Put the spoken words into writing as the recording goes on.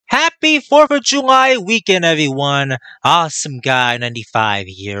Happy 4th of July weekend, everyone! Awesome Guy 95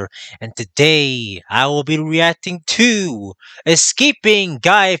 here, and today I will be reacting to Escaping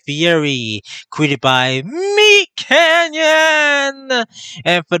Guy Fieri, created by Meat Canyon!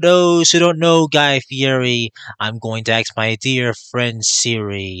 And for those who don't know Guy Fieri, I'm going to ask my dear friend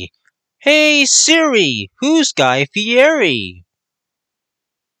Siri. Hey Siri, who's Guy Fieri?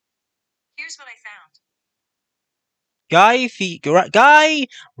 Here's what I found. Guy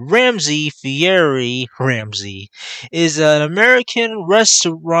Ramsey Fieri Ramsey is an American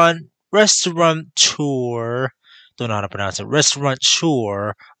restaurateur. Don't know how to pronounce it.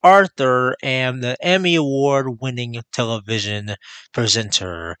 Restaurateur, author, and the Emmy Award-winning television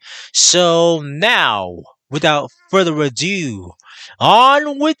presenter. So now, without further ado,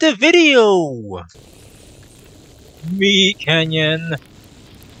 on with the video. Meat Canyon.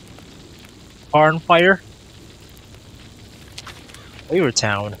 Barn fire.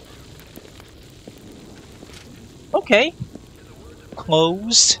 Town. Okay.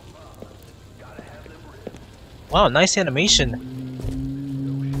 Closed. Wow, nice animation.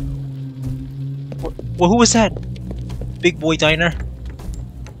 Well, who was that? Big Boy Diner?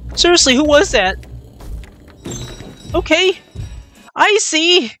 Seriously, who was that? Okay. I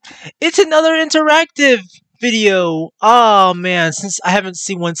see! It's another interactive video. Oh man, since I haven't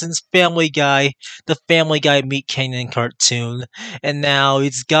seen one since Family Guy, the Family Guy Meat Canyon cartoon, and now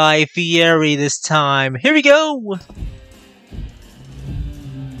it's Guy Fieri this time. Here we go.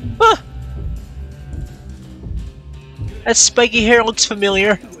 Ah. That spiky hair looks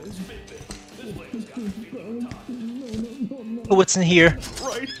familiar. What's in here?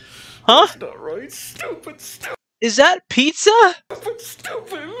 Huh? That's not right. Stupid. Is that pizza?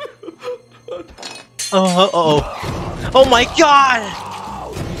 Stupid. Oh my god!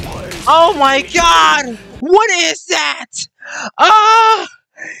 Oh my god! What is that? Ah!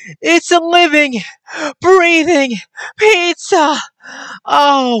 It's a living, breathing pizza!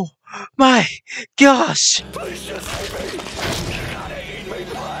 Oh my gosh! Please just save me. You gotta eat me,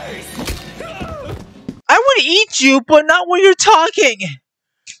 please. I would eat you, but not when you're talking!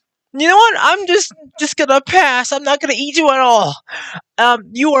 You know what? I'm just gonna pass. I'm not gonna eat you at all.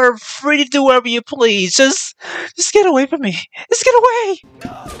 You are free to do whatever you please. Just get away from me. Just get away.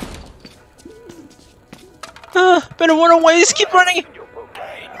 Better run away. Just keep running.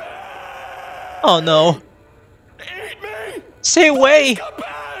 Oh no. Eat me. Stay away. Come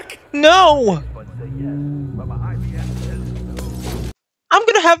back. No. I'm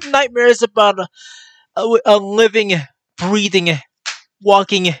gonna have nightmares about a living, breathing,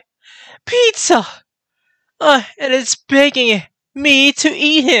 walking pizza, and it's begging me to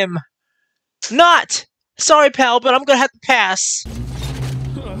eat him. Not! Sorry, pal, but I'm gonna have to pass.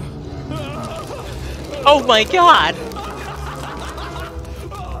 Oh my god!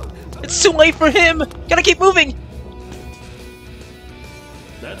 It's too late for him! Gotta keep moving!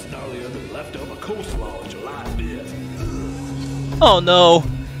 That's gnarlier than leftover coleslaw on July 5th. Oh no!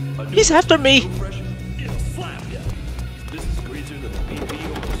 He's after me! It'll slap ya. This is greaser than the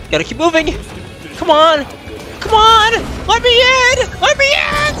BBOs. Gotta keep moving! Come on! Come on! Let me in! Let me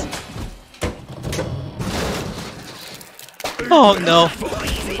in! Oh no.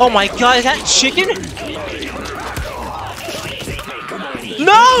 Oh my god, is that chicken?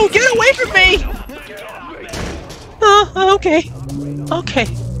 No! Get away from me! Okay. Okay.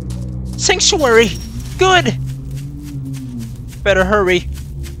 Sanctuary. Good. Better hurry.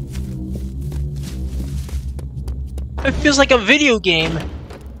 It feels like a video game.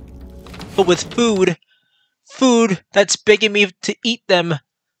 But with food. Food that's begging me to eat them.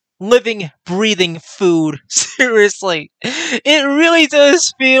 Living, breathing food. Seriously. It really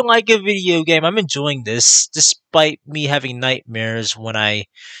does feel like a video game. I'm enjoying this, despite me having nightmares when I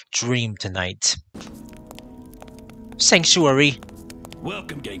dream tonight. Sanctuary.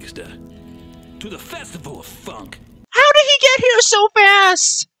 Welcome, gangster, to the Festival of Funk. How did he get here so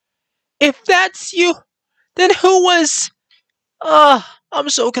fast? If that's you, then who was... I'm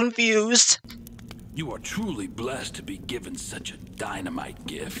so confused. You are truly blessed to be given such a dynamite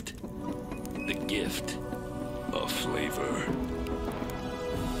gift. The gift of flavor.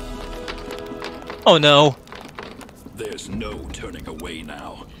 Oh no. There's no turning away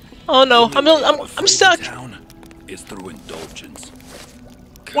now. Oh no, The only way to I'm avoid stuck. the town is through indulgence.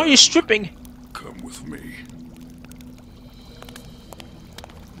 Why are you stripping? Come with me.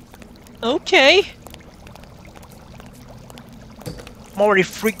 Okay. I'm already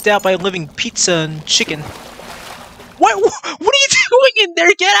freaked out by living pizza and chicken. What are you doing in there?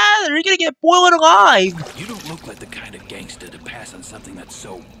 Get out of there! You're gonna get boiled alive! You don't look like the kind of gangster to pass on something that's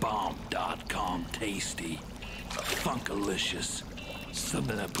so bomb.com tasty. Funkalicious.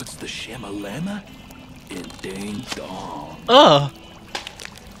 Something that puts the shamalama in ding dong.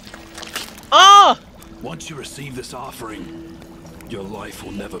 Once you receive this offering, your life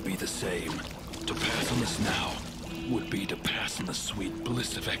will never be the same. To pass on this now would be to pass on the sweet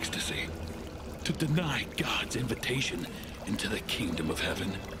bliss of ecstasy. To deny God's invitation into the kingdom of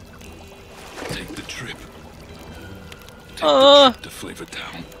heaven. Take the trip. Take the trip to Flavor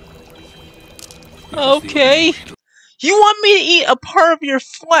Town. Okay. You want me to eat a part of your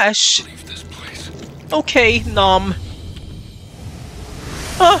flesh? Leave this place. Okay, Nom.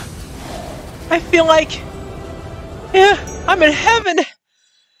 I feel like... yeah, I'm in heaven. It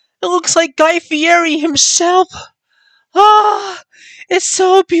looks like Guy Fieri himself. It's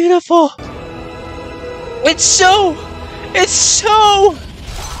so beautiful. It's so...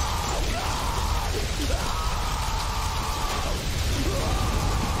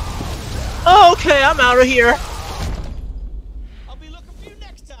 oh, okay, I'm out of here. I'll be looking for you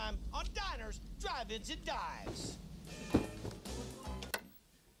next time on Diners, Drive-Ins, and Dives.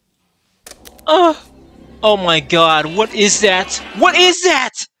 Oh my god, what is that? What is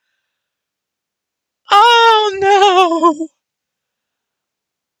that? Oh no!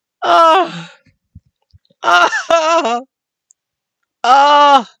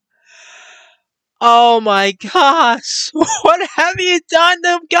 Oh my gosh! What have you done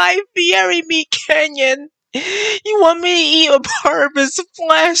to Guy Fieri, me Kenyon? You want me to eat a part of his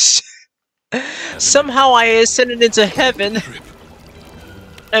flesh? Somehow I ascended into heaven.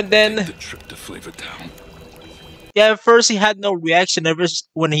 And then... the trip to Flavor Town. yeah, at first he had no reaction ever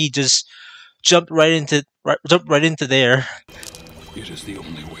when he just jumped right into there. It is the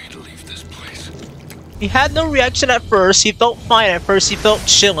only way to leave this place. He had no reaction at first. He felt fine at first. He felt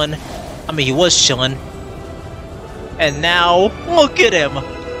chillin'. I mean, he was chillin'. And now, look at him.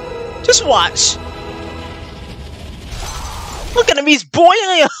 Just watch. Look at him. He's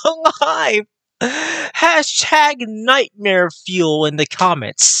boiling alive. Hashtag nightmare fuel in the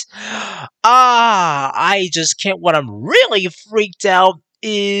comments. I just can't. What I'm really freaked out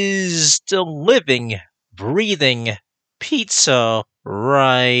is the living, breathing pizza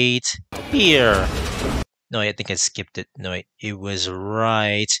right here. No, I think I skipped it. No, it was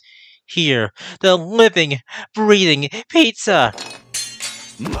right here. The living, breathing pizza.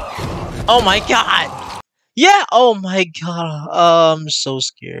 Oh my god. Yeah, oh my god. I'm so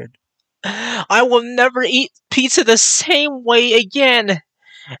scared. I will never eat pizza the same way again.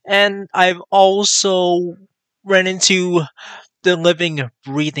 And I've also ran into the living,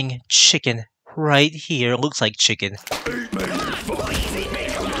 breathing chicken right here. It looks like chicken.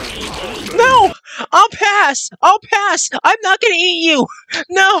 No! I'll pass! I'll pass! I'm not gonna eat you!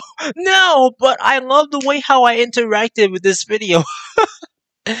 No! No! But I love the way how I interacted with this video.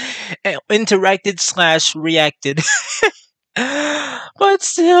 Interacted / reacted. But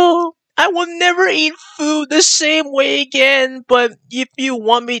still, I will never eat food the same way again. But if you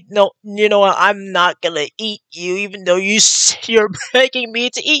want me, no, you know what? I'm not gonna eat you, even though you're begging me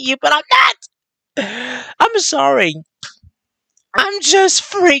to eat you. But I'm not. I'm sorry. I'm just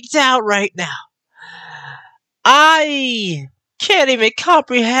freaked out right now. I can't even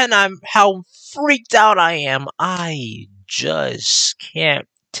comprehend how freaked out I am. I just can't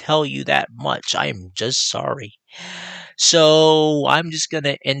tell you that much. I'm just sorry. So I'm just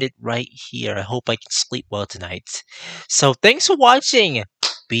gonna end it right here. I hope I can sleep well tonight. So thanks for watching.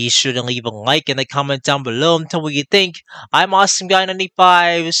 Be sure to leave a like and a comment down below and tell me what you think. I'm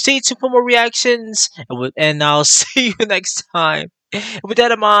AwesomeGuy95. Stay tuned for more reactions, and I'll see you next time. And with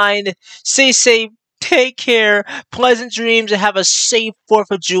that in mind, stay safe, take care, pleasant dreams, and have a safe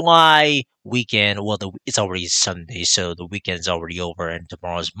 4th of July weekend. Well, it's already Sunday, so the weekend's already over, and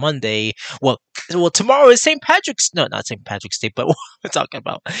tomorrow's Monday. Well, tomorrow is St. Patrick's. No, not St. Patrick's Day, but what we're talking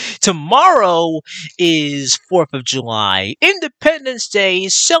about. Tomorrow is 4th of July, Independence Day.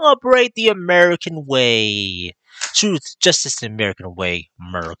 Celebrate the American way. Truth, justice, the American way,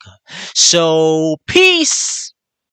 America. So, peace.